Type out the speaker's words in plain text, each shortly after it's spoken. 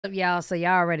Y'all, so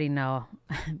y'all already know,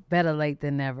 better late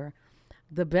than never.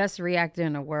 The best reactor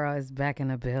in the world is back in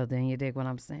the building. You dig what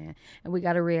I'm saying? And we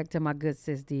got to react to my good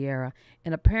sis Dearra.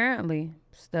 And apparently,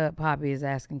 Stud Papi is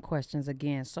asking questions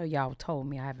again. So y'all told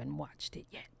me I haven't watched it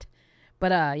yet.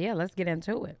 But yeah, let's get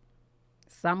into it.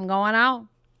 Something going on?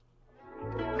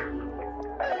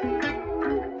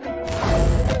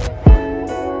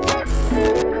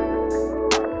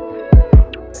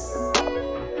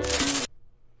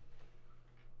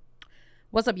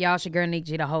 What's up, y'all? It's your girl, Nick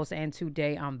G, the host, and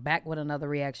today I'm back with another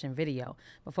reaction video.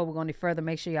 Before we go any further,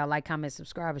 make sure y'all like, comment,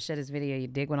 subscribe, and share this video. You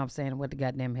dig what I'm saying? What the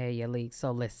goddamn hell you leak?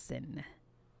 So listen.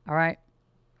 All right?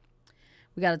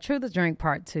 We got a Truth or Drink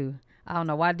part 2. I don't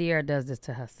know why Dearra does this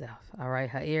to herself. All right?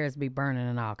 Her ears be burning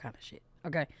and all kind of shit.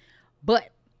 Okay?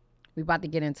 But we about to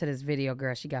get into this video,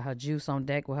 girl. She got her juice on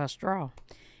deck with her straw.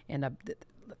 And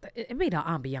it be the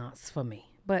ambiance for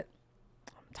me. But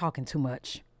I'm talking too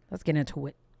much. Let's get into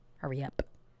it. Hurry up.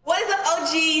 What is up,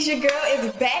 OGs? Your girl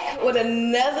is back with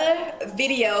another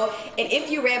video. And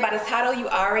if you read by the title, you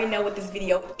already know what this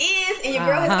video is. And your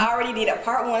girl has already did a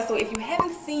part 1. So if you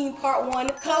haven't seen part 1,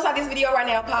 close out this video right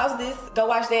now. Pause this, go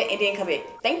watch that, and then come back.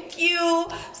 Thank you.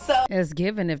 So it's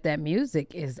given if that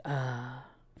music is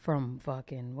from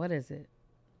fucking, what is it?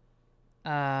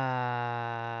 What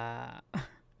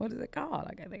is it called?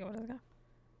 I can't think of what it's called.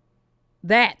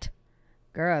 That.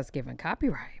 Girl, it's giving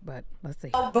copyright, but let's see.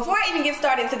 Before I even get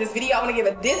started into this video, I want to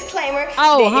give a disclaimer.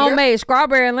 Oh, homemade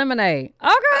strawberry lemonade.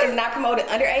 Okay. Is not promoting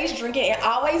underage drinking. And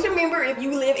always remember, if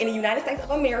you live in the United States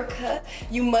of America,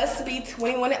 you must be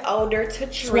 21 and older to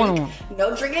drink. 21.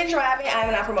 No drinking and driving.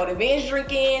 I'm not promoting binge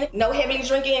drinking, no heavily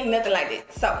drinking, nothing like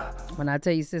that. So when I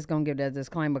tell you sis gonna give that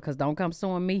disclaimer, because don't come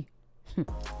suing me.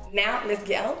 Now let's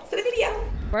get on to the video.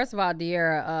 First of all,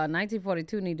 Dearra,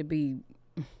 1942 need to be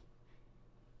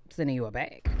sending you a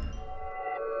bag.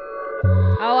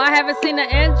 Oh, I haven't seen the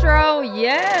intro.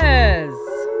 Yes.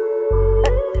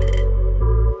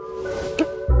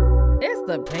 It's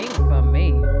the pink for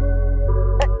me.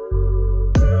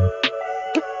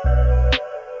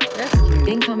 That's cute.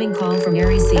 Incoming call from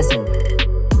Aries season.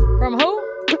 From who?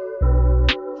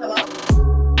 Hello?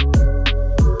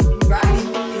 Right?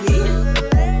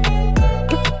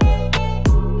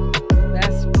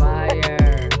 That's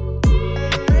fire.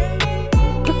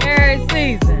 Aries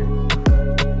season.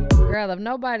 Girl, if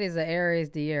nobody's an Aries,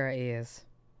 Dearra is.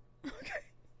 Okay.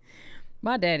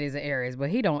 My daddy's an Aries, but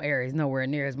he don't Aries nowhere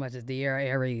near as much as Dearra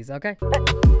Aries, okay?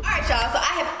 Alright, y'all, so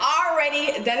I have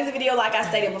already done this video like I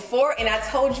stated before, and I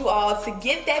told you all to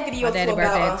get that video to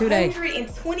about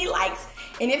 120 likes.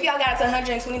 And if y'all got it to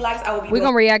 120 likes, I will be We're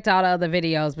gonna react to all the other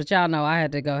videos, but y'all know I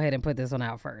had to go ahead and put this one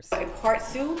out first. Part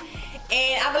 2.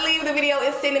 And I believe the video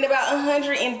is sitting at about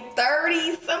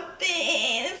 130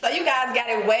 something. So you guys got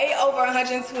it way over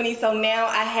 120. So now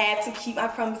I had to keep my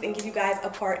promise and give you guys a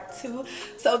part 2.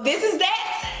 So this is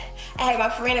that. I had my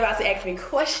friend about to ask me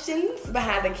questions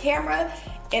behind the camera.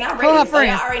 And I'm ready. So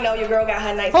y'all already know your girl got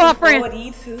her nice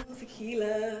 42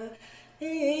 tequila.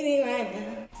 Right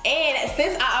now. And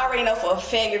since I already know for a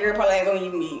fact your girl probably ain't gonna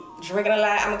even be drinking a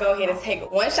lot, I'm gonna go ahead and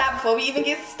take one shot before we even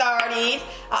get started.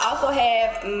 I also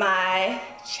have my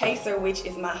chaser, which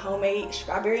is my homemade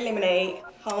strawberry lemonade.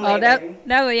 Homemade. Oh, that's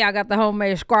what y'all got, the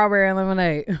homemade strawberry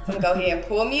lemonade. So I'm gonna go ahead and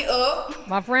pull me up.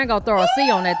 My friend gonna throw a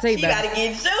C on that tea, baby. She gotta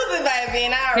get juicy, baby.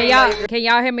 And I can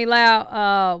y'all hear me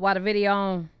loud while the video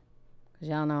on? Cause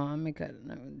y'all know I'm gonna cut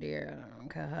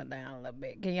her down a little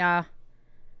bit. Can y'all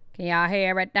hear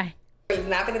everything? It's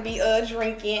not gonna be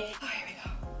drinking. Oh, here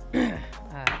we go.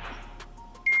 All right.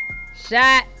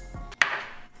 Shot.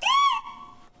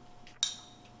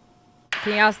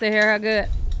 Can y'all still hear her good?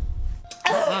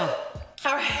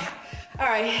 All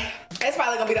right. That's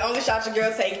probably gonna be the only shot your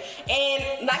girl take.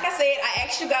 And like I said, I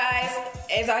asked you guys,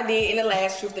 as I did in the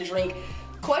last Truth or Drink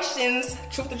questions,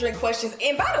 Truth or Drink questions.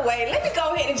 And by the way, let me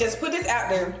go ahead and just put this out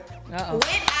there. When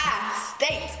I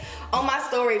state on my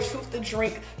story, Truth or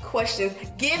Drink questions,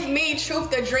 give me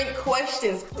Truth or Drink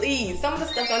questions, please. Some of the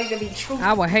stuff don't even be truth.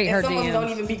 I would hate her some DMs. of them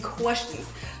don't even be questions.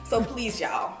 So please,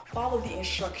 y'all, follow the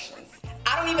instructions.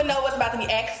 I don't even know what's about to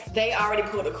be asked. They already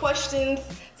pulled the questions,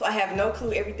 so I have no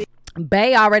clue everything.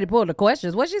 Bay already pulled the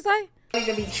questions. What'd she say? Don't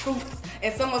even be truth,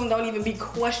 and some of them don't even be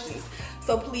questions.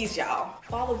 So please, y'all,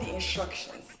 follow the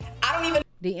instructions. I don't even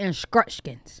the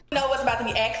instructions. Know what's about to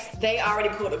be asked. They already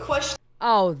pulled the questions.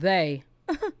 Oh, they.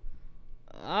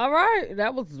 All right,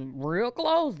 that was real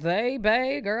close. They,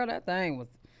 bae, girl, that thing was.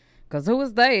 Cause who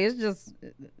is they? It's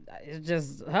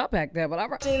just her back there. But all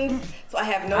right. So I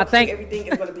have no clue. Everything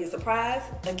is gonna be a surprise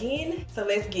again. So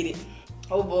let's get it.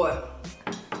 Oh boy.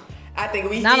 I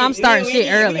think we. Now I'm starting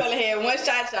shit early. We only had one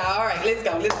shot, y'all. All right, let's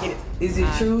go. Let's get it. Is it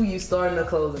true you starting a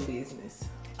clothing business?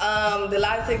 The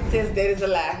lie detector says that is a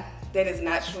lie. That is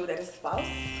not true. That is false.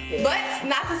 Yeah. But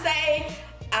not to say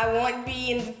I won't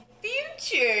be in the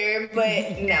future.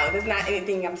 But no, there's not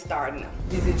anything I'm starting on.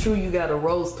 Is it true you got a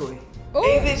Rose toy? Ooh.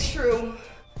 Is it true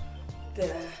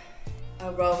that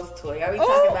a Rose toy? Are we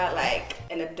talking about like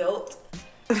an adult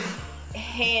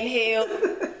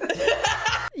handheld?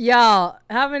 Y'all,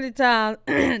 how many times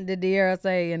did Dearra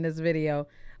say in this video,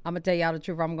 I'm gonna tell y'all the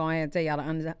truth, I'm going ahead and tell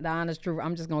y'all the honest truth,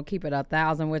 I'm just gonna keep it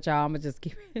 1,000 with y'all, I'm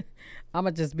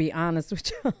gonna just be honest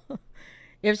with y'all.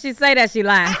 If she say that, she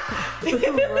lying.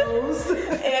 Rose.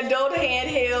 An adult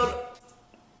handheld.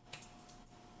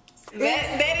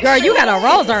 That is girl, true. you got a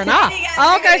rose or not?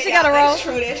 Oh, okay, she got a rose.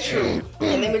 That's true.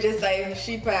 And let me just say,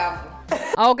 she powerful.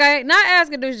 Okay, not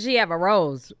asking does she have a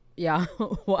rose, y'all.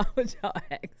 Why would y'all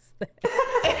ask that?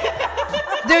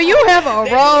 Do you have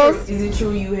a rose? Is it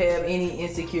true you have any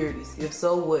insecurities? If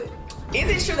so, what? Is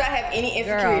it true that I have any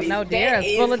insecurities? Girl, no, Dearra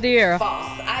is full of Dearra.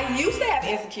 False. I used to have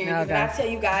insecurities, okay. and I tell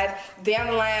you guys, down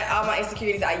the line, all my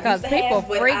insecurities I used to have,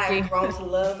 but I've grown to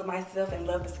love myself and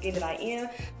love the skin that I am.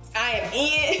 I am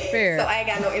in, fair. So I ain't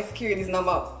got no insecurities no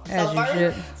more. As so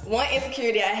first, one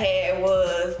insecurity I had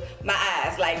was my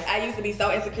eyes. Like, I used to be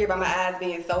so insecure about my eyes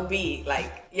being so big.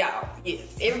 Like, y'all, yes.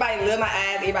 Everybody loved my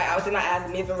eyes. Everybody always said my eyes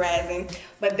mesmerizing.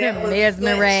 But that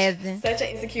was such an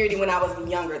insecurity when I was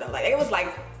younger, though. Like, it was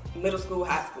like middle school,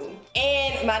 high school.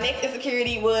 And my next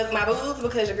insecurity was my boobs,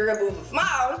 because your girl boobs were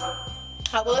small.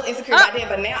 I was insecure about that,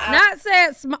 but now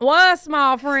was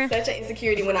small, friend. Such an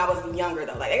insecurity when I was younger,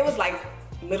 though. Like, it was like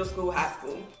middle school, high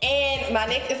school. And my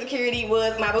next insecurity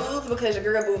was my boobs, because your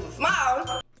girl boobs were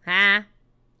small. Huh?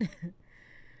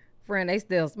 Friend, they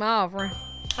still small, friend.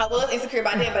 I was insecure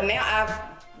about that, but now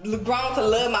I've grown to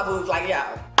love my boobs. Like,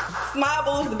 y'all, small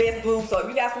boobs, the best boobs. So if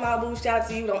you got small boobs, shout out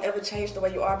to you. Don't ever change the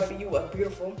way you are, baby. You are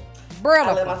beautiful.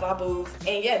 I love my small boobs.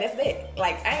 And yeah, that's it.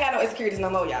 Like, I ain't got no insecurities no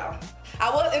more, y'all. I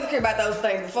was insecure about those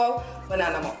things before, but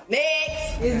not no more.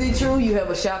 Next. Is it true you have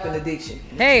a shopping addiction?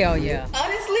 Hell yeah.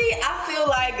 Honestly, I feel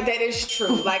like that is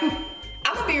true. Like,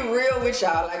 I'm gonna be real with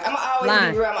y'all. Like, I'm gonna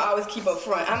always be real. I'm gonna always keep up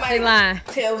front. I might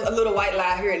tell a little white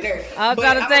lie here and there. I was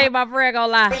trying to tell you my friend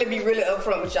gonna lie. Really be really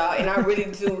upfront with y'all, and I really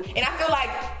do. And I feel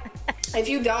like if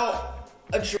you don't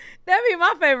address. That be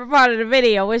my favorite part of the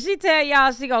video. When she tell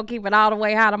y'all she gonna keep it all the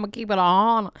way hot, I'm gonna keep it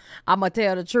on. I'm gonna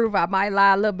tell the truth. I might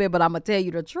lie a little bit, but I'm gonna tell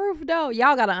you the truth, though.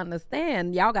 Y'all gotta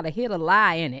understand. Y'all gotta hit a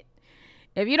lie in it.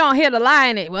 If you don't hit a lie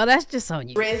in it, well, that's just on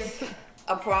you. Address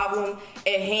a problem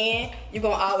at hand, you're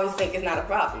gonna always think it's not a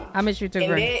problem. I miss you too,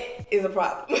 and that is a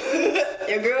problem.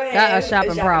 Your girl has a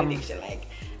shopping problem. Addiction. Like,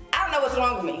 I don't know what's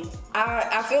wrong with me.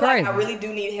 I feel like I really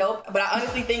do need help, but I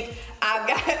honestly think I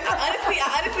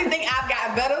honestly think I've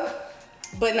gotten better.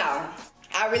 But no,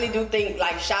 I really do think,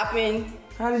 like, shopping.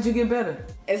 How did you get better?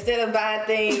 Instead of buying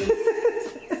things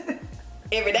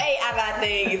every day, I buy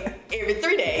things every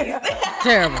 3 days.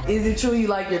 Terrible. Is it true you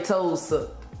like your toes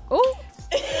sucked? Ooh.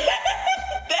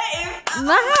 That is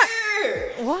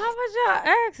not. Why would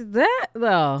y'all ask that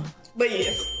though? But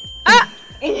yes.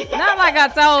 Not like I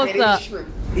told her.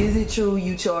 Is it true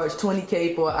you charge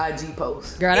 $20K for an IG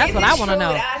post? Girl, that's what I want to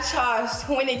know. I charge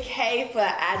 $20K for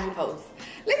an IG post.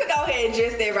 Let me go ahead and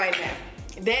address that right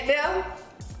now. That there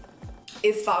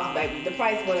is false, baby. The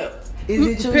price went up. Is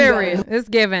it true? Period. It's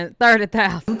giving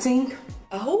 30,000. New ting?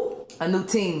 A who? A new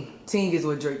ting. Ting is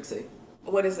what Drake say.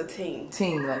 What is a ting?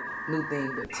 Ting, like new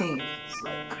thing, but ting is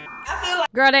like. I feel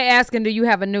like. Girl, they asking, do you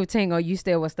have a new ting, or you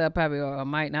still with Stud Papi, or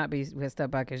might not be with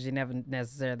Stud Papi because she never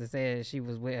necessarily said she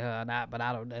was with her or not, but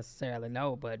I don't necessarily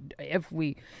know. But if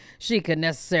she could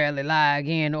necessarily lie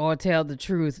again or tell the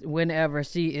truth whenever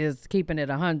she is keeping it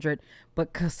 100,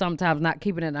 but sometimes not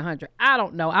keeping it 100. I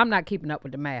don't know. I'm not keeping up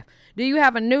with the math. Do you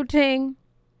have a new ting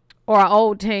or an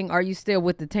old ting? Are you still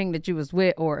with the ting that you was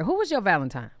with, or who was your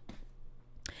Valentine?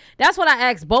 That's what I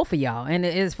asked both of y'all, and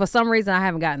it is for some reason I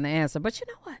haven't gotten the answer. But you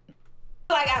know what?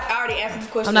 Like, I've already answered this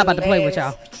question. I'm not about to play with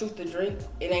y'all. Truth to drink,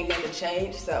 it ain't gonna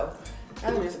change, so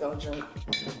I'm just gonna drink.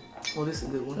 Oh, this is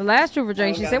a good one. The last truth or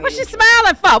drink, she said, "What you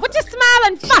smiling for? What you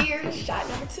smiling for?" Cheers, shot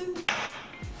number 2.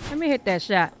 Let me hit that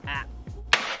shot.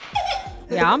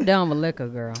 Yeah, I'm done with liquor,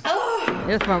 girl.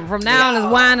 It's from now on,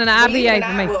 it's wine and an IPA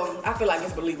for me. Well, I feel like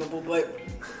it's believable, but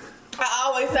I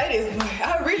always say this, but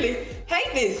I really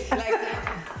hate this. Like,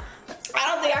 I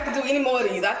don't think I can do any more of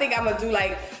these. I think I'm gonna do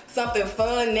like something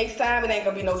fun next time. It ain't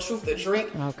gonna be no truth to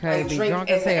drink. Okay, like, be drink drunk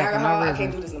as hell for no alcohol. I reason.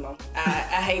 can't do this no more. I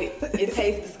hate it. It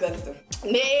tastes disgusting.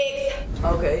 Next.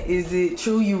 Okay, is it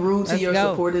true you rude to your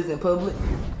supporters in public?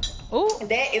 Ooh.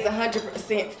 That is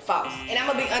 100% false. And I'm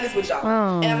gonna be honest with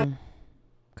y'all. And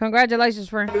Congratulations,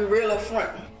 friend. Be real up front,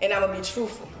 and I'm gonna be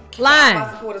truthful. Lying. All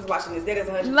my supporters watching this, that is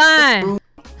 100%. Lying.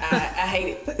 I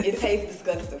hate it. It tastes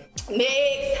disgusting.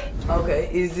 Next. Okay,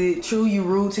 is it true you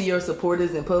rude to your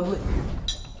supporters in public?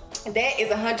 That is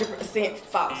 100%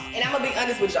 false. And I'm gonna be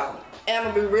honest with y'all. And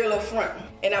I'm gonna be real up front.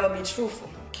 And I'm gonna be truthful.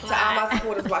 To all my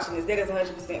supporters watching this, that is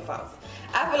 100% false.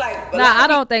 I feel like I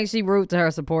don't think she rude to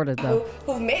her supporters though.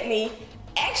 Who've met me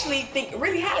actually think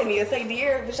really highly of me and say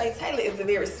Dearra Taylor is a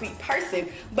very sweet person.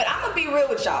 But I'm gonna be real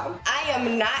with y'all. I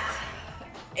am not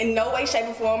in no way, shape,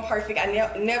 or form perfect. I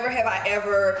never have I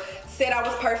ever said I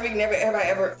was perfect. Never have I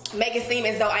ever make it seem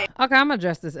as though I am. Okay, I'm gonna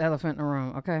address this elephant in the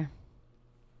room, okay?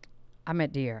 I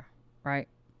met Dearra, right?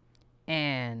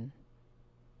 And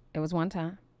it was one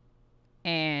time.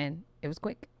 And it was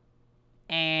quick.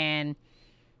 And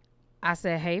I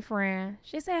said, hey, friend.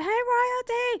 She said, hey,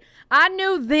 royalty. I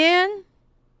knew then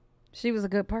she was a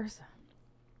good person.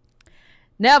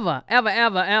 Never, ever,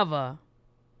 ever, ever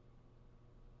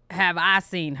have I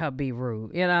seen her be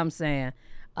rude. You know what I'm saying?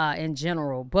 In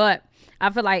general. But I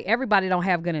feel like everybody don't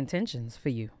have good intentions for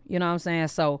you. You know what I'm saying?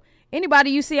 So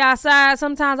anybody you see outside,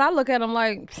 sometimes I look at them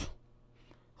like,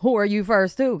 who are you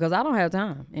first too? Because I don't have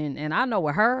time. And I know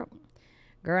with her,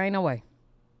 girl, ain't no way.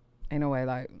 Ain't no way.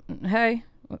 Like, hey,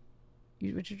 what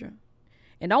you doing?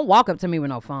 And don't walk up to me with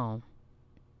no phone.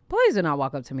 Please do not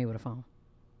walk up to me with a phone.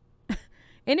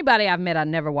 Anybody I've met, I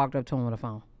never walked up to them with a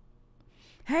phone.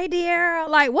 Hey, Dearra.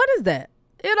 Like, what is that?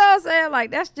 You know what I'm saying?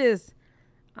 Like, that's just,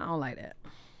 I don't like that.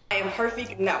 I am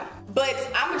perfect, no. But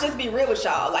I'm gonna just be real with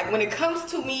y'all. Like, when it comes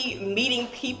to me meeting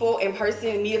people in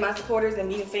person, meeting my supporters and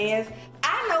meeting fans,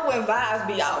 I know when vibes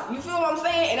be off. You feel what I'm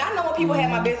saying? And I know when people have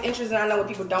my best interests and I know when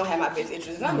people don't have my best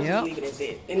interests. And I'm gonna just leave it at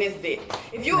that. And that's that.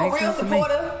 If you're a real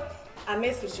supporter, I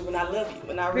mess with you and I love you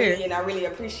and I really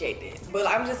appreciate that. But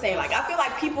I'm just saying, like, I feel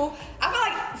like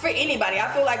for anybody, I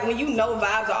feel like when you know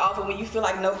vibes are off and when you feel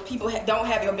like people don't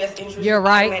have your best interest, you're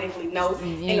right. Automatically know,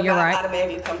 and the vibe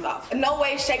automatically comes off. No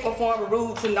way, shape, or form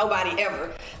rude to nobody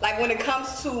ever. Like, when it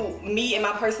comes to me and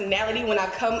my personality, when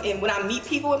I meet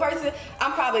people in person,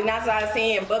 I'm probably not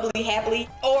saying bubbly, happily,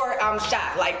 or I'm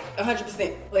shy, like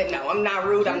 100%. But no, I'm not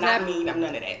rude, I'm not mean, I'm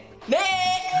none of that.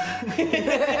 Next!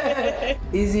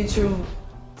 Is it true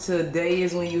today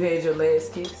is when you had your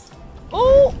last kiss?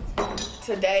 Ooh!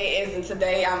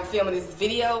 Today I'm filming this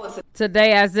video.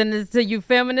 Today, as in to you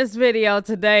filming this video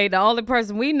today, the only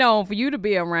person we know for you to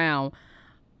be around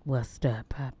was Stud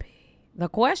Papi. The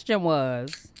question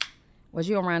was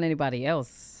you around anybody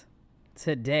else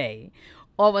today?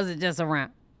 Or was it just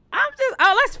around?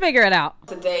 Let's figure it out.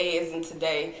 Today isn't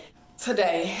today.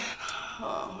 Today.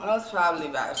 Oh, that's probably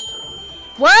about true.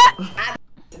 What?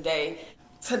 Today.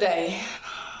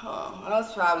 Oh,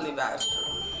 that's probably about true.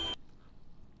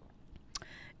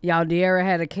 Y'all, Dearra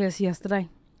had a kiss yesterday.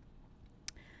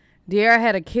 Dearra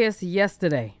had a kiss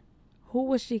yesterday. Who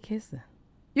was she kissing?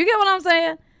 You get what I'm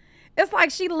saying? It's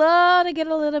like she love to get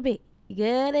a little bit.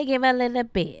 Yeah, they give a little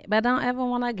bit, but don't ever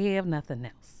want to give nothing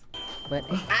else. But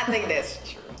I think that's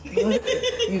true.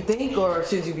 You think, or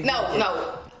should you be?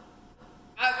 No.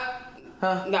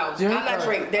 Huh? No, I'm not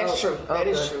drinking. That's true. That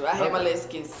is true. I had my last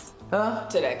kiss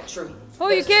today. True.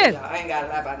 Who you kissed? I ain't got to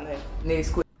lie about nothing. Next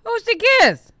question. Who she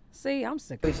kissed? See, I'm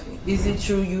sick. Is it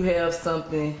true you have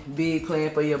something big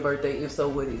planned for your birthday? If so,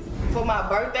 what is it? For my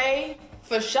birthday,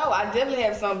 for sure, I definitely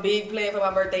have some big plan for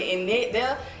my birthday. And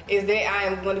that I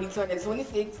am going to be turning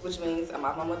 26, which means I'm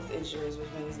off my mother's insurance, which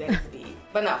means that is big.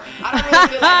 But no, I don't really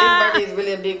feel like this birthday is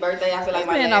really a big birthday. I feel like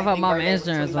my last big birthday is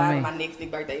 25, and my next big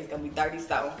birthday is going to be 30,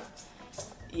 so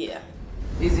yeah.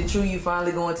 Is it true you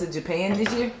finally going to Japan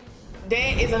this year?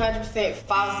 That is 100%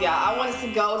 false, y'all. I wanted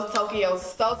to go to Tokyo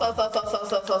so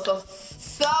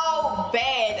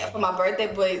bad for my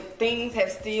birthday, but things have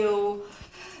still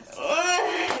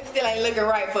ain't looking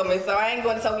right for me. So I ain't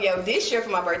going to Tokyo this year for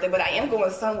my birthday, but I am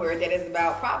going somewhere that is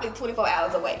about probably 24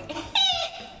 hours away.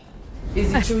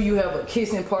 Is it true you have a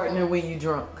kissing partner when you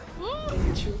drunk? Is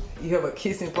it true? You have a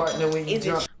kissing partner when you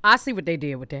drunk? I see what they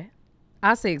did with that.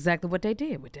 I see exactly what they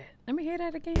did with that. Let me hear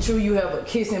that again. True you have a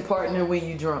kissing partner when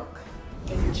you drunk?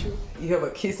 Is it true? You have a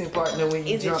kissing partner when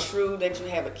you drunk? Is it true that you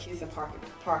have a kissing partner?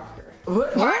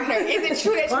 What? Partner? Is it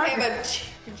true that you have a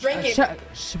drinking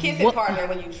kissing partner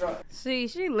when you drunk? See,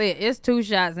 she lit. It's 2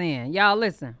 shots in. Y'all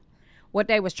listen. What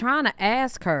they was trying to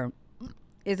ask her,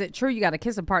 is it true you got a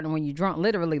kissing partner when you drunk?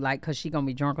 Literally, like, because she going to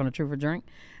be drunk on a truth or drink.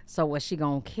 So was she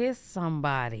going to kiss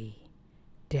somebody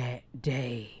that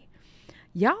day?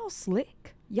 Y'all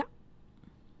slick. Y'all.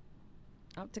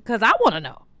 Because I want to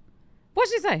know.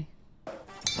 What'd she say?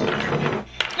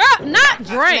 Ah! not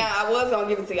drink. Now, I was going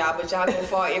to give it to y'all, but y'all going to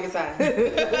fall every time.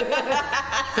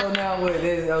 So now what?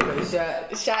 This okay,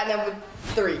 shot. Shot number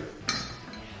 3.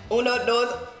 Uno,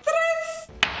 dos, tres.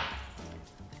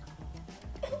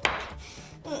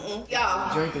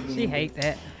 Y'all. Drink again. She hate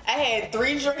that. I had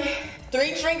 3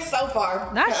 drinks so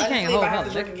far. Now she can't hold if I have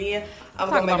her to drink again, I'm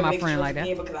Talk going to about make a my mixed friend drink like that.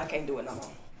 again because I can't do it no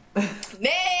more.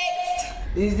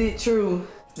 Next. Is it true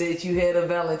that you had a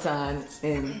Valentine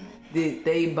and did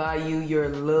they buy you your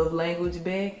love language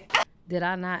bag? Did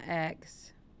I not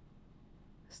ask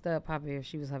Stud Papi if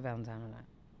she was her Valentine or not?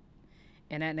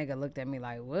 And that nigga looked at me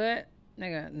like, what?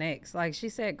 Nigga, next. Like, she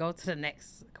said, go to the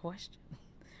next question.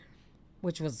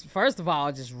 Which was, first of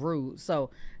all, just rude. So,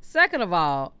 second of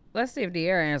all, let's see if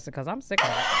Dearra answered, because I'm sick of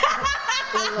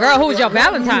it. Girl, who's your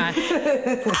Valentine? Oh,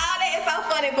 that is so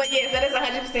funny, but yes, that is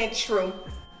 100% true.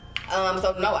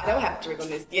 So no, I don't have to drink on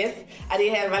this. Yes, I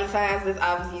did have Valentine's. That's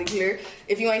obviously clear.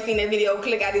 If you ain't seen that video,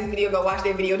 click out this video, go watch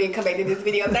that video, then come back to this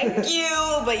video. Thank you.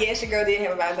 But yes, your girl did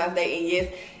have a Valentine's Day, and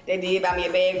yes, they did buy me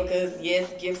a bag because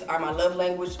yes, gifts are my love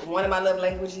language. One of my love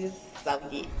languages. So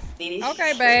yeah,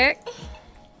 Okay, bag.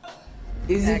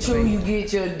 Is it true you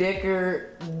get your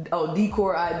decor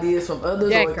ideas from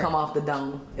others or it come off the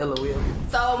dome? LOL.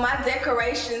 So my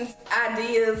decorations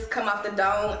ideas come off the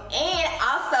dome, and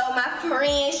also my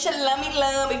friend Shalommy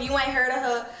Lum. If you ain't heard of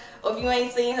her or if you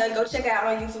ain't seen her, go check her out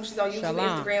on YouTube. She's on YouTube,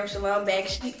 Shalom. Instagram, Shalom Back,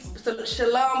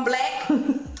 Shalom Black.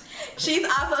 She's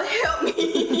also helped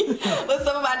me with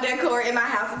some of my decor in my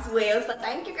house as well. So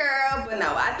thank you, girl. But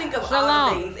no, I think of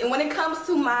all the things. And when it comes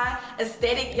to my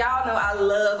aesthetic, y'all know I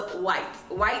love white.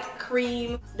 White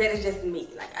cream, that is just me.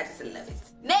 Like, I just love it.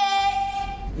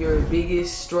 Next! Your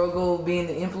biggest struggle being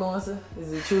an influencer?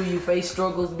 Is it true you face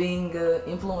struggles being an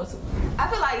influencer? I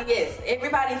feel like, yes,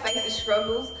 everybody faces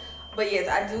struggles. But yes,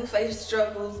 I do face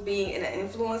struggles being an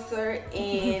influencer,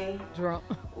 and Drunk.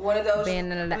 one of those, Being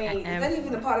is that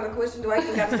even a part of the question? Do I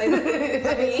even have to say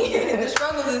that? I mean, the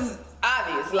struggles is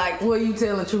obvious. Like, Well, you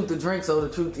telling the truth to drink, so the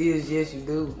truth is, yes, you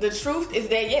do. the truth is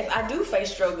that, yes, I do face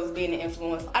struggles being an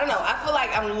influencer. I don't know. I feel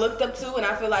like I'm looked up to, and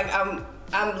I feel like I'm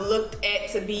looked at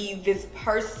to be this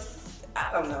person.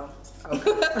 I don't know.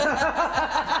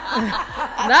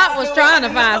 Not was trying to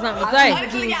find something to say.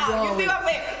 Honestly, y'all, you see what I'm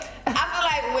saying? I feel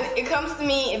like when it comes to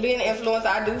me and being an influencer,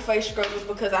 I do face struggles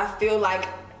because I feel like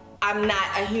I'm not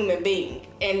a human being.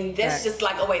 And that's just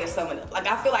like a way to sum it up. Like,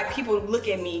 I feel like people look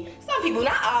at me, some people,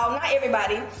 not all, not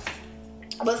everybody,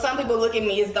 but some people look at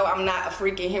me as though I'm not a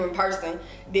freaking human person.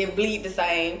 They bleed the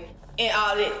same and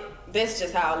all that. That's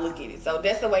just how I look at it. So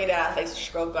that's the way that I face a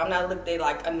struggle. I'm not looked at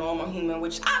like a normal human,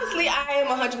 which obviously I am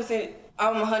 100%.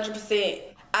 I'm 100%.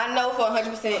 I know for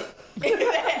 100%.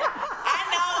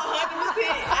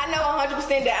 I know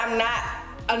 100% that I'm not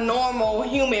a normal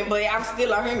human, but I'm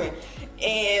still a human.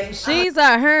 And She's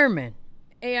a Herman.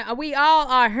 And we all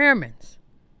are Hermans.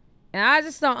 And I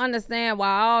just don't understand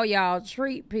why all y'all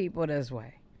treat people this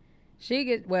way.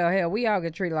 Well, hell, we all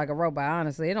get treated like a robot,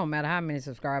 honestly. It don't matter how many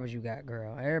subscribers you got,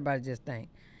 girl. Everybody just think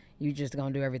you just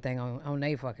gonna do everything on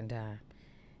their fucking time.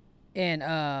 And,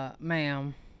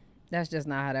 ma'am, that's just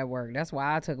not how that works. That's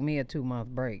why I took me a 2-month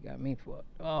break. Got me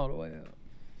fucked all the way up.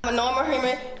 I'm a normal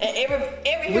human, and every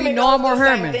human We goes normal through the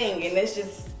same Hermans. thing, and that's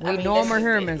just We normal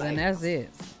Hermans, and that's it.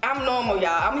 I'm normal,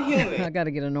 y'all. I'm I human. gotta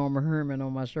get a normal Herman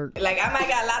on my shirt. Like, I might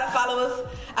got a lot of followers.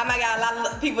 I might got a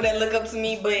lot of people that look up to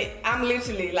me, but I'm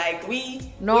literally like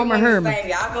Normal we Herman.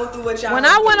 Y'all go through what y'all. When go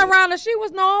I through. went around her, she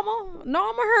was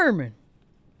normal Herman.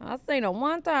 I seen her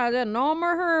one time, that normal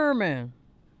Herman.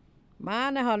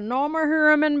 Minding her normal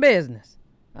Herman business.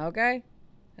 Okay?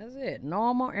 That's it.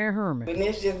 Normal and Herman. And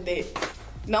it's just that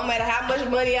no matter how much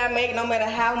money I make, no matter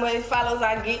how many followers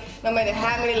I get, no matter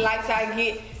how many likes I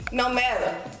get, no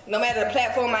matter the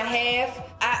platform I have,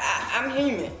 I'm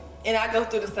human. And I go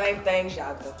through the same things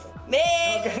y'all go through.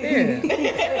 Next.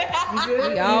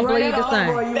 We all bleed the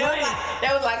same.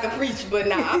 That was like a preach, but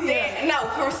nah, I'm dead.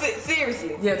 No,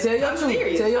 seriously. Yeah, tell your I'm truth.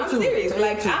 serious. Tell your I'm truth. serious. Tell your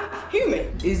Like, truth. I'm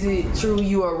human. Is it true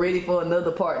you are ready for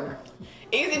another partner?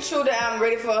 Is it true that I'm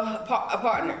ready for a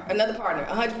partner? Another partner?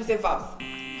 100% false.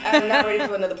 I'm not ready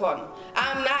for another partner.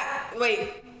 I'm not. Wait.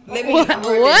 Let me.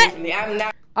 What? I'm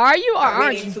not. Are you or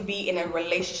aren't ready you? to be in a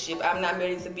relationship. I'm not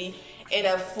ready to be in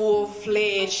a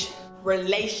full-fledged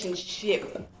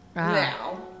relationship.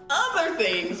 Now, other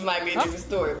things might be a different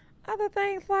story. Other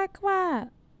things like what?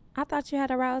 I thought you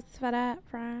had a rose for that,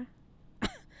 Brian.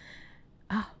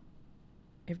 Oh,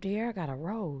 if Dearra got a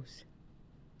rose,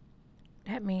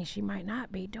 that means she might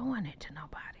not be doing it to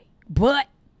nobody. But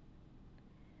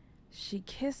she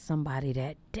kissed somebody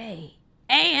that day,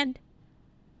 and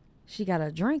she got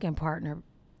a drinking partner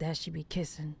that she be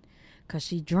kissing, because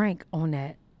she drank on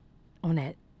that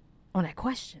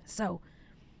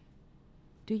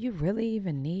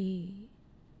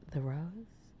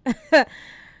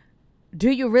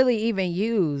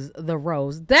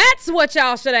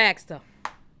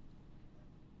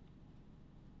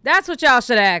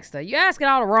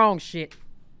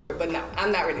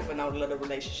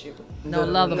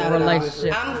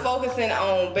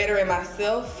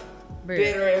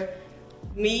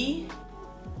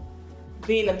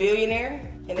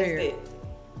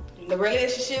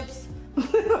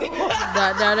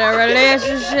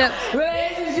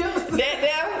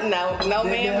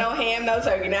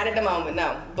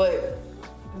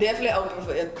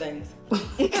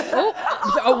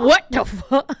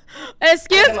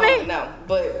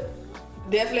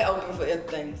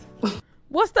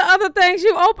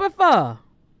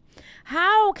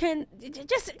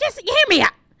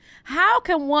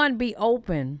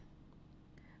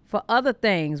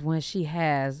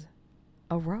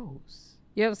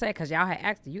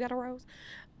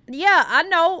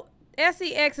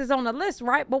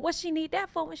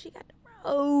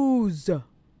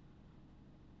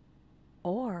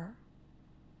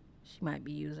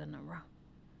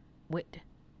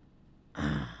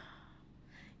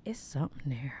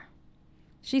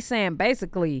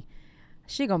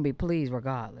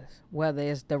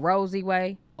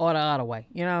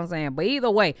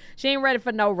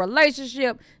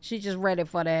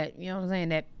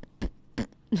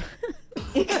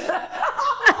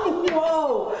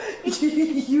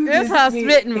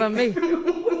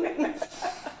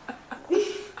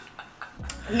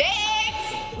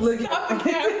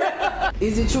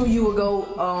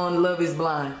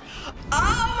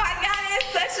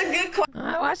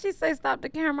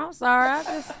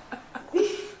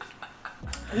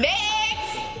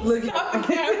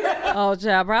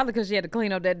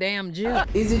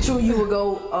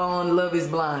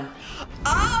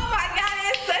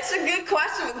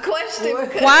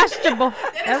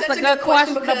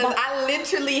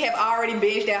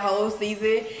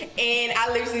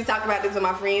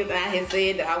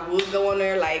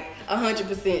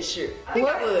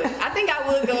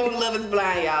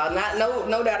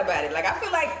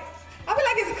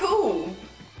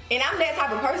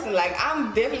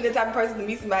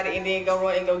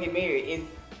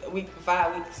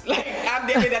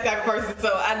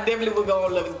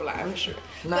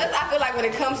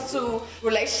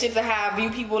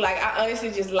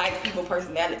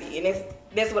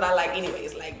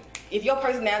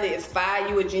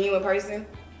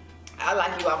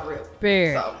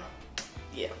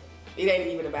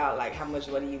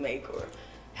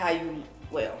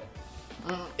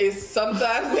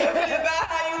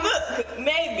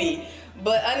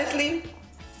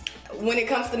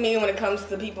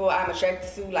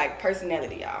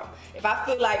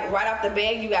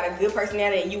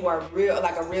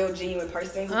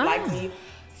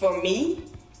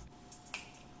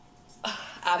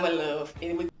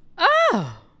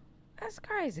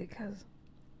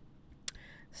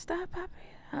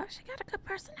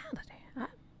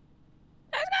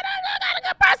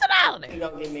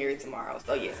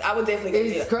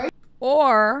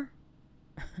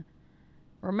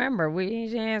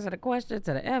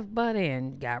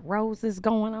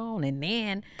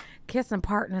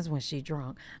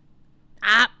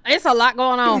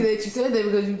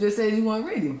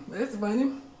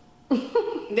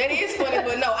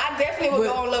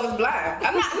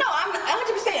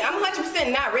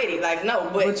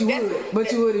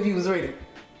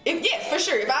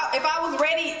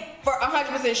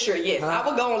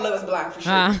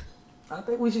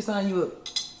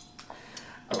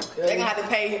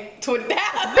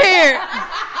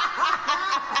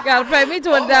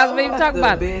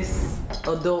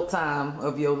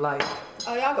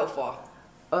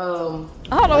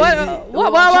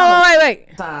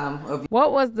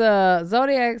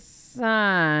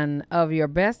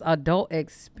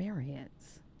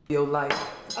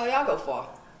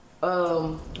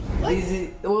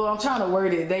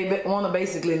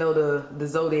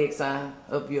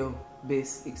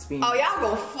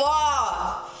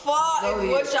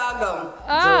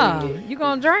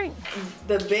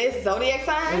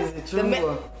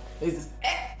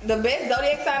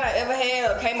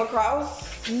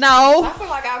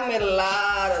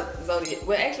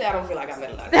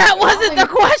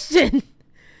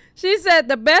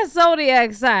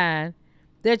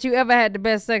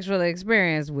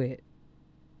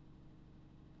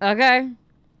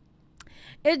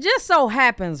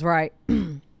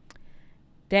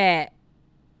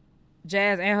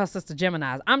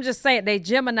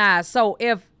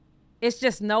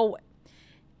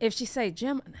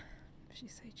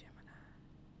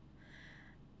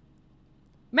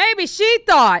Maybe she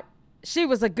thought she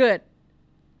was a good.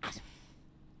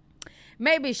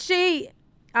 Maybe she.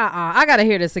 I gotta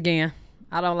hear this again.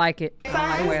 I don't like it. I don't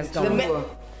like where it's going.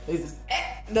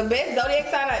 The best zodiac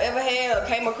sign I ever had or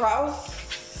came across.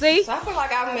 See? So I feel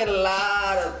like I've met a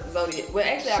lot of zodiac. Well,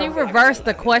 actually, she reversed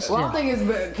the question. Well, I think it's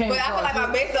but I feel like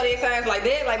my best zodiac signs like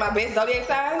that, like my best zodiac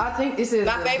signs. I think this is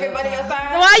my favorite zodiac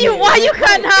sign. Why you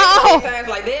cutting her off? Signs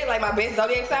like that, like my best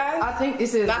zodiac signs. I think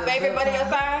this is my favorite zodiac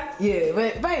sign. Yeah,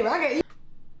 but baby, I got you.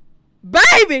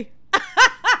 Baby.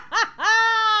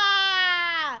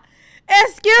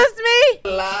 Excuse me? A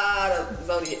lot of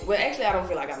zodiac. Well, actually, I don't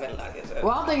feel like I met a lot of this.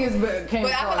 Well, I think it's but I feel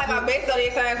like my best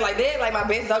zodiac signs like that, like my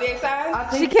best zodiac signs. I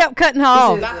think she kept cutting her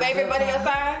off. My favorite zodiac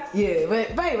sign. Yeah,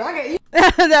 but baby, I got you.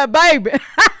 That baby.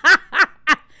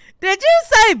 Did you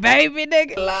say baby,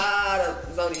 nigga? A lot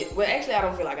of zodiac. Well, actually, I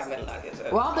don't feel like I met a lot of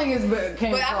this. Well, I think it's but I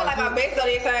feel like my best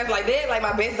zodiac signs like that, like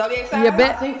my best zodiac signs. Yeah,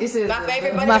 I think this is my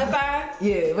favorite zodiac sign.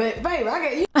 Yeah, but baby, I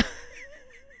got you.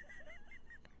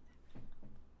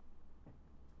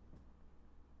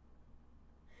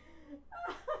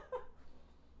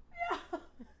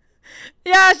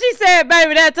 Yeah, she said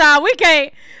baby that time. We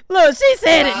can't. Look, she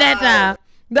said it that time.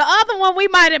 The other one, we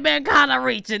might have been kind of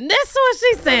reaching. This one,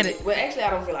 she said it. Well, actually, I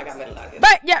don't feel like I met a lot of this.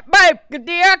 But, yeah, babe,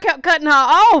 Dearra kept cutting her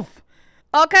off.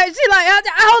 Okay, she like,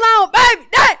 hold on, baby.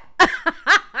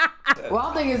 Well,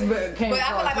 I think it's but I feel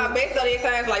like my best zodiac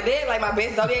signs like that, like my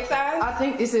best zodiac signs. I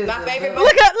think this is my favorite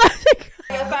look.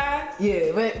 sign.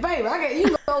 Yeah, but baby, I got you.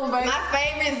 Baby. My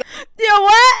favorite. You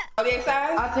what? Zodiac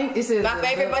sign. I think this is my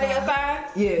favorite zodiac sign.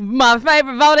 Yeah. My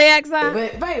favorite zodiac sign.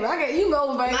 But baby, I got you.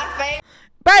 Baby. My favorite.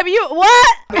 Baby, you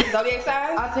what? Zodiac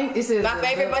sign. I think this is my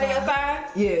favorite zodiac sign.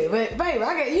 Yeah, but baby,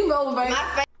 I got you. Baby.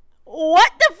 My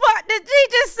what the fuck did she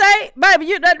just say? Baby,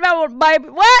 you don't know, baby.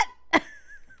 What?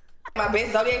 My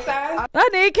best zodiac sign. I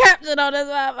need caption on this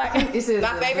one. This is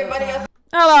my favorite zodiac sign.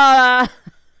 Hello.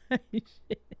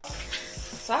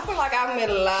 So I feel like I've met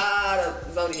a lot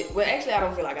of zodiac. Well, actually, I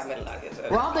don't feel like I met a lot of this.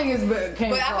 Well, I think it's but I feel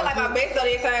like my best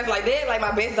zodiac signs like that, like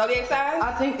my best zodiac signs.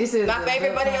 I think this is my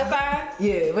favorite zodiac sign.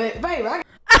 Yeah, but baby, I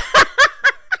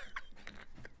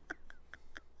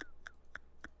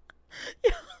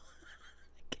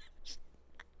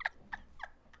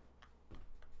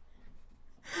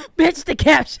Bitch, the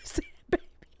caption said,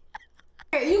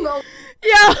 baby.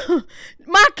 Yo,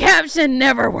 my caption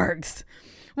never works.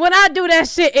 When I do that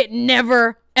shit, it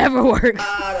never, ever works.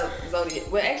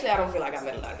 Zodiac. Well, actually, I don't feel like I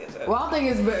met a lot of this. Well, I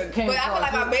think it's but I feel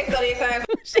like my best zodiac signs.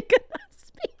 She could not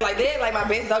speak. Like that, like my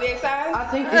best zodiac signs. I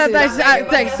think this is I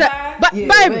think so. But yeah,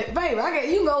 baby, baby, I got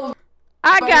you.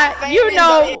 I got you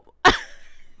know.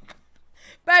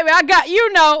 Baby, I got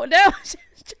you know.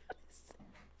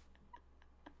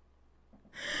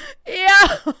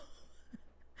 Yo,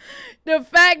 the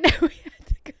fact that we had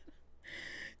to go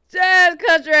jazz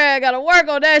country, I gotta work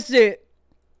on that shit.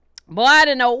 Boy, I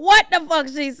didn't know what the fuck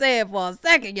she said for a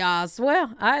second, y'all. I swear,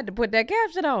 I had to put that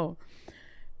caption on.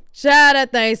 Child,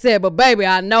 that thing said, but baby,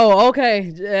 I know.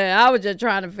 Okay, I was just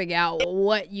trying to figure out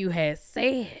what you had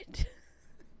said.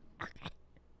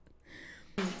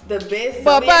 The best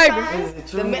but zodiac baby,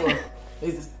 sign,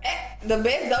 the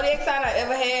best zodiac sign I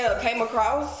ever had or came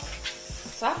across.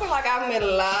 So I feel like I've met a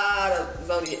lot of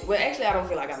zodiac. Well, actually, I don't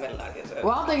feel like I met a lot of this.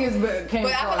 Well, I think it's but I feel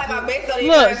like my best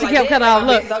zodiac look, sign. She like kept cutting off.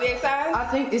 Look, zodiac sign. I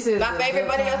think this is my favorite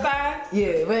zodiac sign.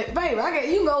 Yeah, but baby, I got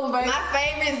you. Baby. My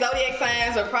favorite zodiac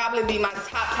signs would probably be my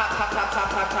top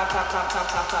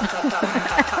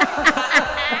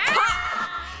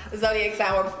zodiac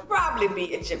sign would probably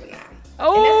be a Gemini.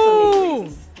 Oh.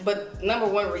 But number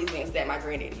one reason is that my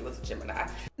granddaddy was a Gemini.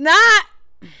 Not.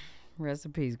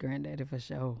 Recipes, granddaddy for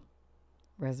sure.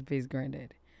 Recipes,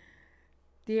 granddaddy.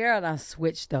 Dearra done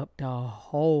switched up the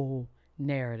whole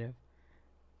narrative.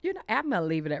 You know, I'm gonna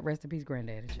leave it at recipes,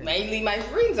 granddaddy. Mainly my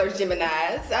friends are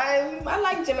Geminis. I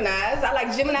like Geminis. I like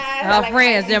Geminis. Her I like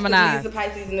friends, Pisces, Geminis. Pisces,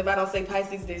 Pisces, and if I don't say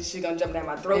Pisces, then she's gonna jump down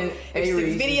my throat. And It's this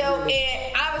Aries video,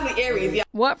 and obviously Aries. Yeah.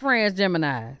 What friends,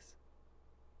 Geminis?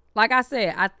 Like I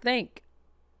said, I think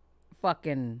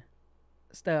fucking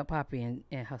Stud Papi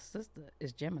and her sister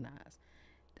is Geminis.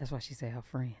 That's why she said her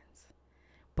friends.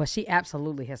 But she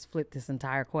absolutely has flipped this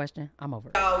entire question. I'm over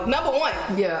it. Number one.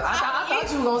 Yeah, I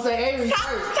thought you were gonna say Aries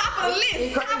first. Top of the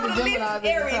list. Top of the list is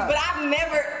Aries. But I've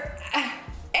never.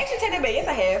 Actually, take that back. Yes,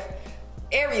 I have.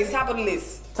 Aries, top of the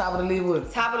list. Top of the list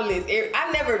what? Top of the list.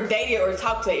 I've never dated or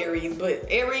talked to Aries, but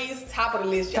Aries, top of the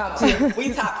list. Top tip.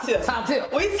 We top tip. Top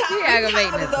tip. We top, She we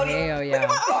aggravating top of the us. zodiac. Hell, y'all.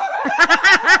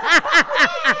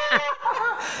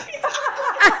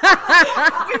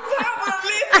 We top of the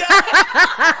list, y'all.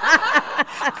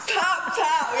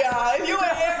 Top, y'all. If you an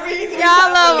Aries,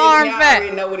 Y'all love arm Y'all fat.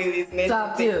 already know what it is.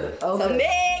 Top tier. Okay. So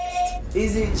next.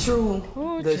 Is it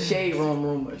true the shade room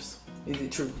rumors? Is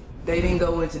it true? They didn't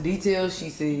go into details. She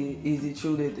said, is it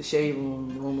true that the shade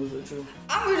room rumors are true?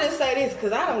 I'm gonna just say this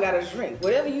because I don't got a drink.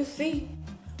 Whatever you see,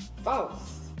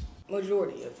 false.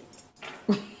 Majority of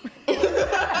it.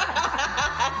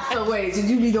 So wait, should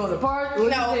you be doing the part?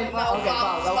 No,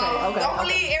 false. Don't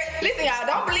believe. Listen, y'all.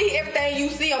 Don't believe everything you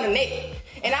see on the net.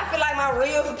 And I feel like my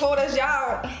real supporters,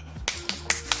 y'all.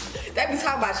 They be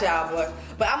talking about y'all, boy.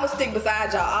 But I'm gonna stick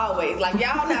beside y'all always. Like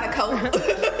y'all not a coach.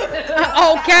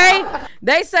 Okay.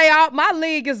 They say my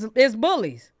league is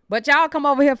bullies. But y'all come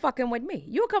over here fucking with me.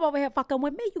 You come over here fucking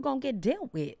with me, you gonna get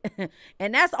dealt with.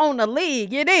 And that's on the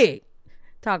league, you dig?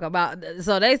 Talk about,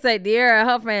 so they say Dearra and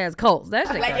her fans Colts. That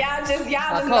shit like crazy.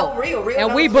 y'all just know real.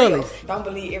 And we bullies. Don't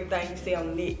believe everything you see on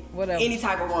the net. Whatever. Any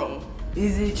type of room.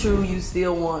 Is it true you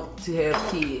still want to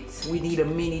have kids? We need a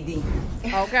mini D.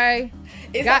 Okay.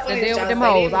 It's Got to deal with them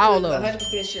hoes, all of them.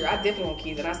 100% sure. I definitely want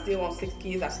kids, and I still want 6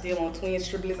 kids. I still want twins,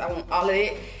 triplets. I want all of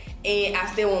that, and I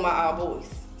still want my all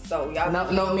boys. So y'all,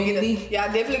 no mini D.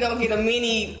 Y'all definitely gonna get a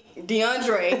mini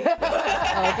DeAndre.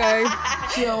 Okay.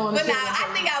 She don't want to. But nah,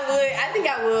 I think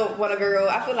I would want a girl.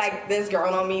 I feel like that's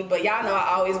growing on me. But y'all know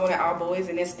I always wanted all boys,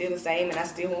 and it's still the same. And I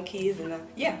still want kids, and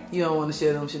yeah. You don't want to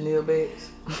share them Chanel bags?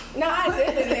 No, I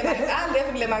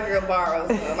definitely let my girl borrow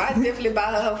some. I definitely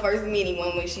bought her first mini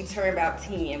one when she turned about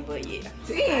 10. But yeah,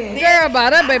 10. Girl,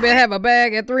 about that baby have a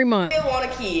bag at 3 months. Still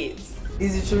want a kids.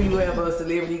 Is it true you have a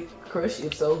celebrity crush?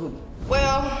 If so, who?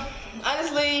 Well,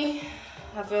 honestly,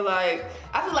 I feel like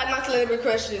my celebrity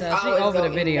crush is Yeah, she always over the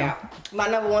gonna video. be out. My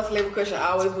number one celebrity crush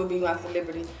always will be my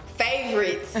celebrity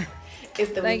favorites.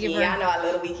 It's the Thank you, Weeknd. Y'all know I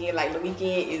love the Weeknd. Like the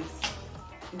Weeknd is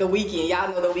the Weeknd. Y'all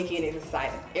know the Weeknd is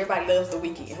exciting. Everybody loves the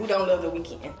Weeknd. Who don't love the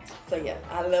Weeknd? So yeah,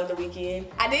 I love the Weeknd.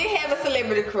 I did have a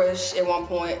celebrity crush at one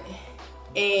point,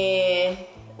 and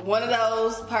one of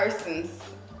those persons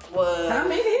was. How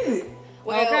many is it?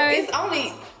 Well, Okay. it's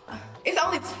only.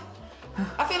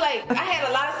 I feel like I had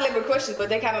a lot of celebrity crushes, but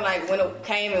they kind of like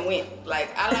came and went. Like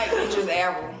I like Idris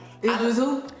Elba. Idris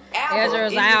who?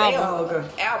 Idris Elba. Oh,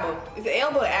 okay. Elba. Is it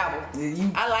Elba or Elba? Yeah,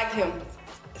 I liked him.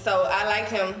 So I liked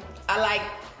him. I like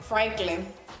Franklin.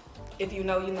 If you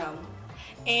know, you know.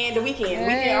 And the Weeknd.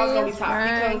 Weeknd always gonna be top. He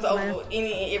comes over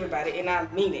any and everybody, and I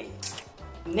mean it.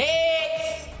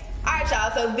 Next. Alright,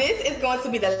 y'all, so this is going to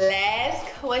be the last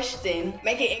question.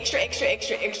 Make it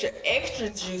extra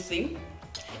juicy.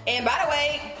 And by the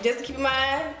way, just to keep in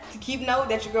mind, to keep note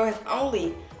that your girl has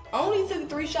only took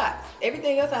 3 shots.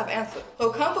 Everything else I've answered.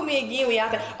 So come for me again when y'all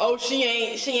say, oh, she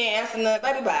ain't answering nothing.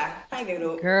 Baby, bye. I ain't gonna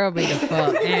do it. Girl, be the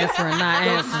fuck answering, not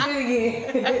answering.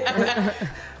 Spit again.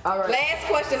 All right. Last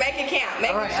question, make it count.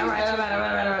 Make it juicy. All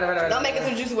right. Don't make it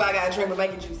too juicy while I got a drink, but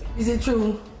make it juicy. Is it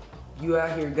true you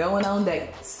out here going on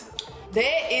dates?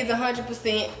 That is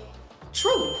 100%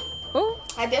 true. Ooh.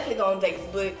 I definitely go on dates,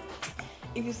 but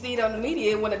if you see it on the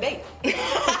media, it wasn't a date.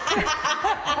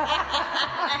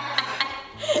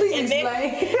 Please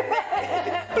explain.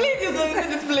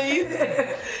 please.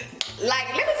 Like,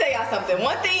 let me tell y'all something.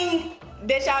 One thing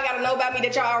that y'all gotta know about me,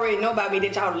 that y'all already know about me,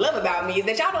 that y'all love about me, is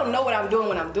that y'all don't know what I'm doing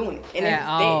when I'm doing it. And At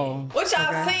all. What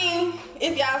y'all seen,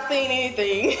 if y'all seen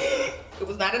anything, it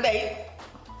was not a date.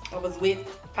 I was with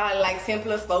probably like 10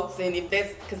 plus folks, and if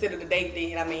that's considered a date,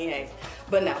 then I mean, hey.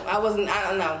 But no, I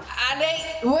don't know. I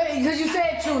date. Wait, because you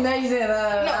said true, now you said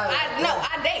I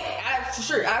date.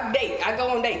 I date. I go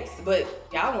on dates, but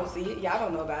y'all won't see it. Y'all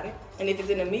don't know about it. And if it's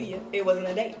in the media, it wasn't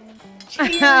a date.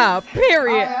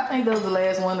 Period. I think that was the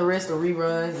last one. The rest are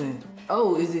reruns. And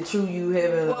oh, is it true you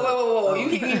haven't? Whoa! You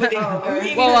hit me with that. Whoa.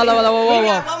 We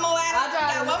got one more. I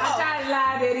tried to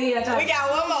lie that in. We got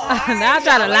one more. Now I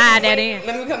try to lie that in.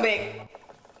 Let me come back.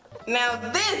 Now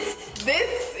this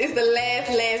is the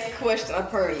last question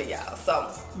apparently, y'all.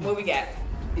 So what we got?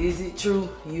 Is it true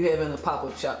you having a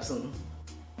pop-up shop soon?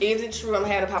 Is it true I'm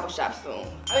having a pop-up shop soon?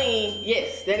 I mean,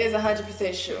 yes, that is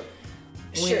 100% sure.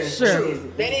 Sure.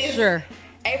 That is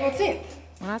April 10th.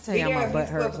 When I tell y'all my butt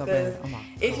hurts so bad.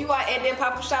 If you are at that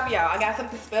pop-up shop, y'all, I got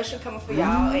something special coming for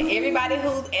y'all. And everybody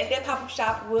who's at that pop-up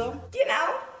shop will,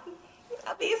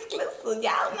 I'll be exclusive.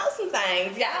 Y'all know some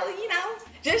things. Y'all,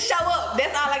 just show up.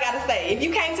 That's all I gotta say. If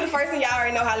you came to the first one, y'all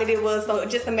already know how lit it was. So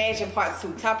just imagine part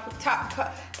 2.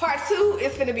 Part 2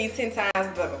 is gonna be 10 times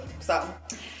better. So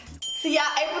see y'all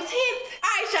April 10th.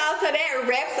 Alright, y'all. So that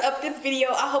wraps up this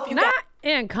video. I hope you Not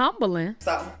in Cumberland.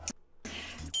 So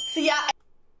see y'all.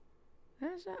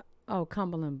 Oh,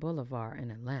 Cumberland Boulevard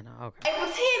in Atlanta. Okay. April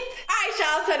 10th. Alright,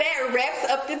 y'all. So that wraps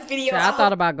up this video. So I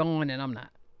thought about going and I'm not.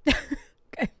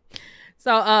 Okay.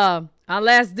 So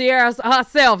unless Dearra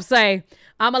herself say,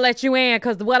 I'm gonna let you in,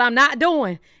 because what I'm not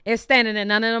doing is standing in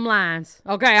none of them lines.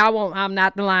 Okay, I'm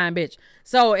not the line bitch.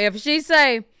 So if she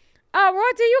say, oh,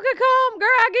 Royalty, you can come, girl,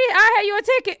 I had you a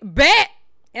ticket, bet,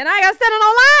 and I gotta stand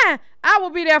on line, I will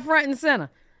be there front and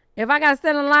center. If I gotta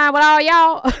stand in line with all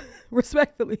y'all,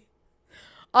 respectfully,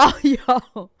 all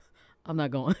y'all, I'm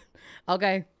not going.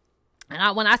 Okay,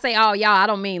 and when I say all y'all, I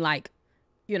don't mean like,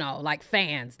 you know, like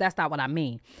fans. That's not what I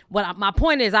mean. My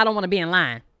point is, I don't want to be in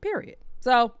line. Period.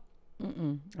 So,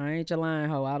 I ain't your line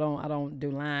hoe. I don't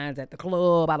do lines at the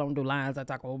club. I don't do lines at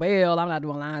Taco Bell. I'm not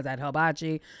doing lines at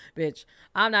Hibachi, bitch.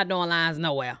 I'm not doing lines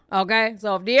nowhere. Okay.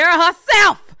 So if Dearra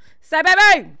herself say,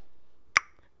 baby,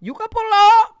 you can pull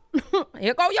up.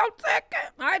 Here go your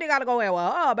ticket. I ain't gotta go in with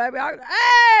her, baby.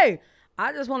 Hey,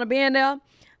 I just want to be in there,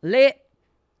 lit,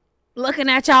 looking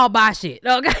at y'all buy shit.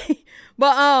 Okay.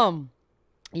 But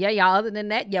yeah, y'all, other than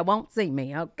that, you won't see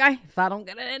me, okay? If I don't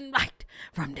get an invite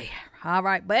from there. All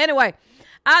right. But anyway,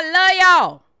 I love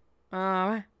y'all. All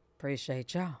right.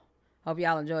 Appreciate y'all. Hope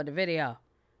y'all enjoyed the video.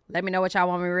 Let me know what y'all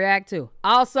want me to react to.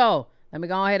 Also, let me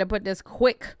go ahead and put this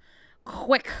quick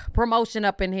promotion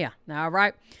up in here. All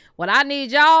right. What I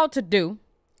need y'all to do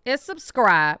is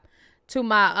subscribe to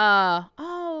my,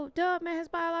 oh, Dub, man, his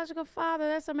biological father.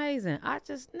 That's amazing. I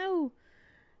just knew.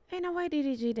 Ain't no way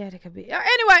DDG Daddy could be. Anyway,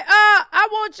 I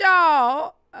want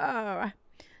y'all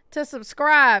to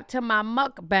subscribe to my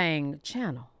mukbang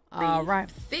channel. All right.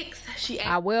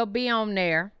 I will be on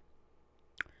there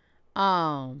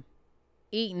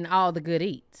eating all the good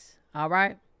eats. All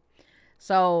right.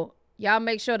 So y'all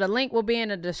make sure the link will be in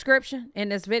the description in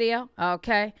this video.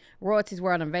 Okay. Royalties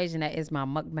World Invasion, that is my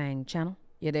mukbang channel.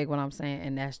 You dig what I'm saying?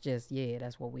 And that's just, yeah,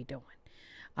 that's what we doing.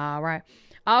 All right.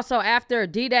 Also, after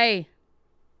D-Day,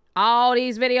 after all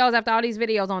these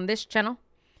videos on this channel,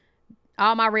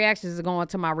 all my reactions are going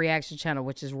to my reaction channel,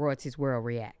 which is Royalties World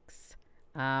Reacts.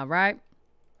 All right.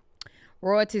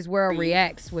 Royalties World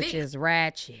Reacts, which is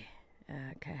ratchet.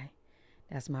 Okay.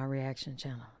 That's my reaction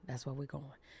channel. That's where we're going.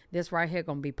 This right here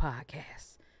gonna be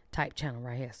podcast type channel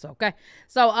right here. So, okay.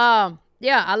 So,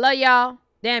 yeah, I love y'all.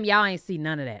 Damn, y'all ain't see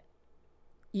none of that.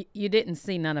 You didn't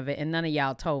see none of it, and none of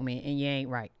y'all told me, and you ain't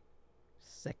right.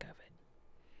 Sick of it.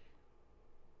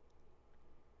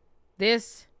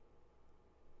 This,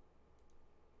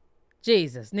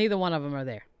 Jesus, neither one of them are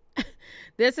there.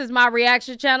 This is my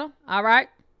reaction channel, all right?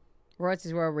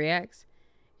 Royalties World Reacts.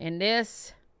 And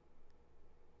this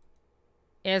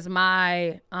is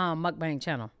my mukbang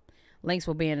channel. Links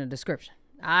will be in the description.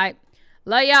 All right?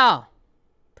 Love y'all.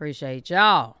 Appreciate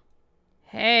y'all.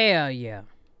 Hell yeah.